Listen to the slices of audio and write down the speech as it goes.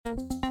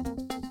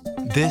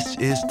This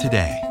is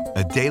Today,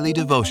 a daily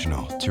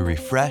devotional to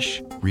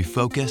refresh,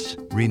 refocus,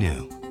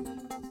 renew.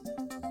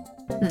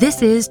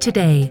 This is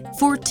Today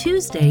for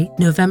Tuesday,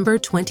 November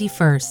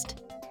 21st.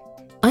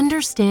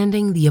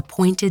 Understanding the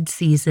appointed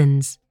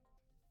seasons.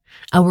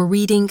 Our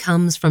reading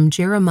comes from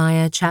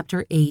Jeremiah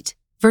chapter 8,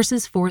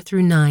 verses 4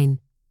 through 9.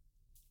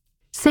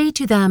 Say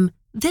to them,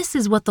 "This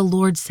is what the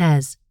Lord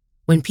says.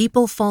 When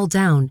people fall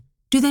down,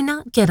 do they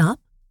not get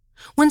up?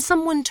 When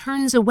someone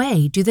turns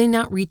away, do they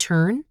not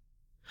return?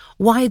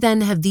 Why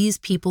then have these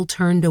people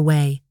turned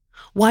away?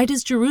 Why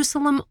does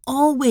Jerusalem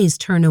always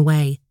turn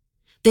away?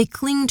 They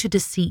cling to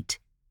deceit.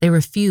 They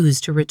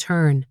refuse to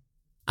return.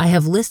 I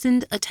have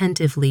listened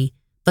attentively,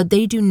 but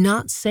they do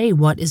not say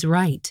what is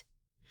right.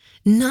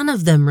 None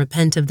of them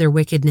repent of their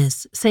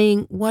wickedness,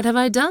 saying, 'What have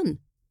I done?'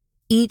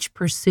 Each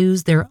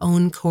pursues their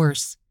own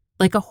course,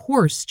 like a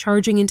horse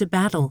charging into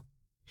battle.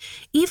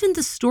 Even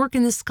the stork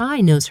in the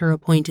sky knows her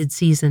appointed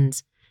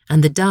seasons,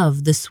 and the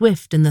dove, the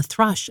swift, and the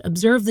thrush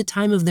observe the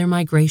time of their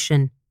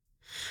migration.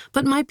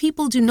 But my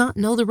people do not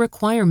know the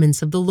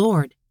requirements of the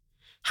Lord.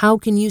 How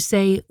can you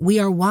say, 'We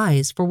are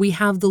wise, for we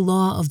have the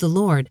law of the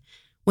Lord,'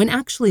 when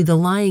actually the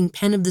lying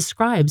pen of the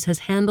scribes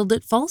has handled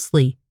it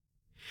falsely?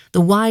 The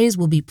wise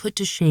will be put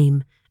to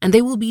shame, and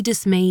they will be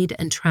dismayed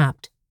and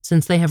trapped,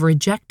 since they have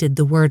rejected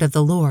the word of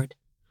the Lord.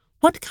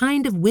 What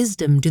kind of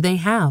wisdom do they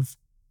have?"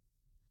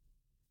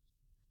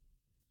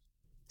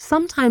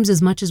 Sometimes,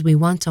 as much as we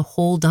want to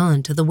hold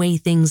on to the way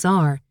things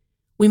are,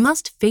 we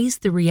must face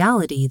the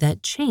reality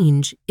that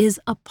change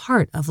is a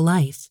part of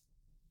life.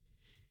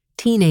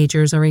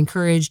 Teenagers are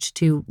encouraged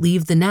to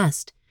leave the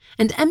nest,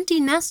 and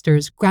empty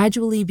nesters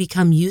gradually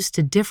become used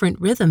to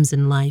different rhythms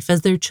in life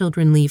as their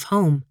children leave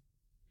home.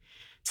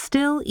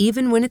 Still,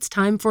 even when it's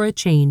time for a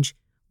change,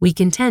 we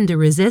can tend to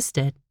resist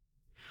it.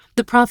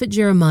 The prophet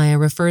Jeremiah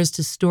refers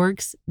to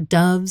storks,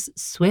 doves,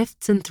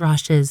 swifts, and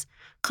thrushes,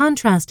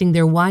 contrasting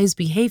their wise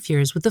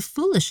behaviors with the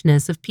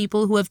foolishness of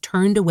people who have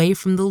turned away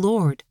from the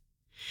Lord.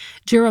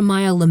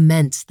 Jeremiah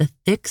laments the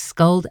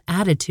thick-skulled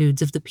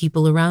attitudes of the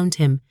people around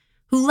him,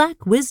 who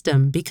lack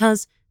wisdom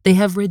because they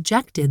have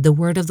rejected the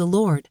word of the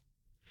Lord.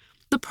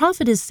 The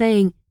prophet is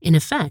saying, in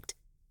effect,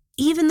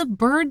 even the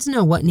birds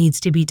know what needs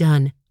to be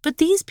done, but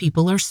these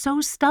people are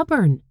so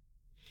stubborn.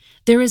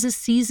 There is a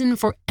season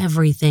for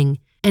everything,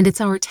 and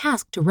it's our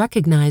task to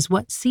recognize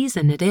what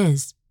season it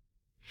is.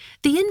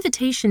 The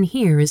invitation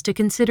here is to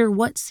consider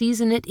what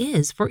season it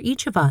is for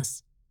each of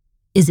us.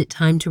 Is it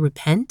time to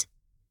repent?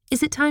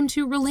 Is it time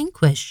to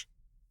relinquish?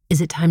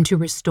 Is it time to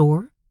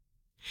restore?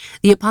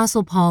 The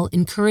Apostle Paul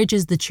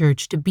encourages the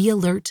church to be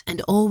alert and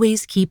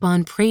always keep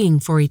on praying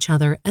for each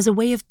other as a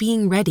way of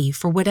being ready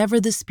for whatever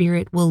the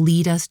Spirit will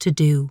lead us to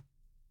do.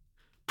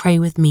 Pray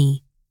with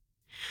me.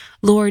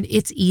 Lord,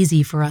 it's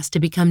easy for us to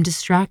become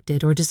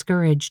distracted or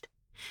discouraged,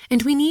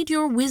 and we need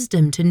your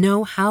wisdom to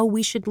know how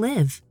we should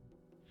live.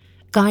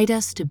 Guide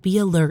us to be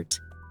alert,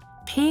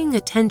 paying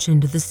attention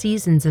to the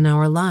seasons in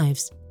our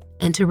lives,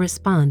 and to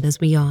respond as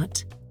we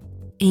ought.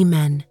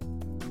 Amen.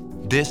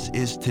 This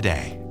is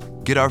Today.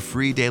 Get our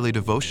free daily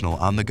devotional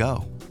on the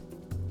go.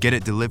 Get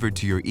it delivered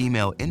to your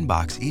email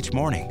inbox each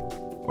morning,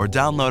 or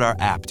download our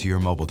app to your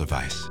mobile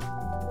device.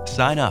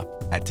 Sign up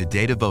at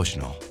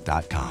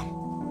todaydevotional.com.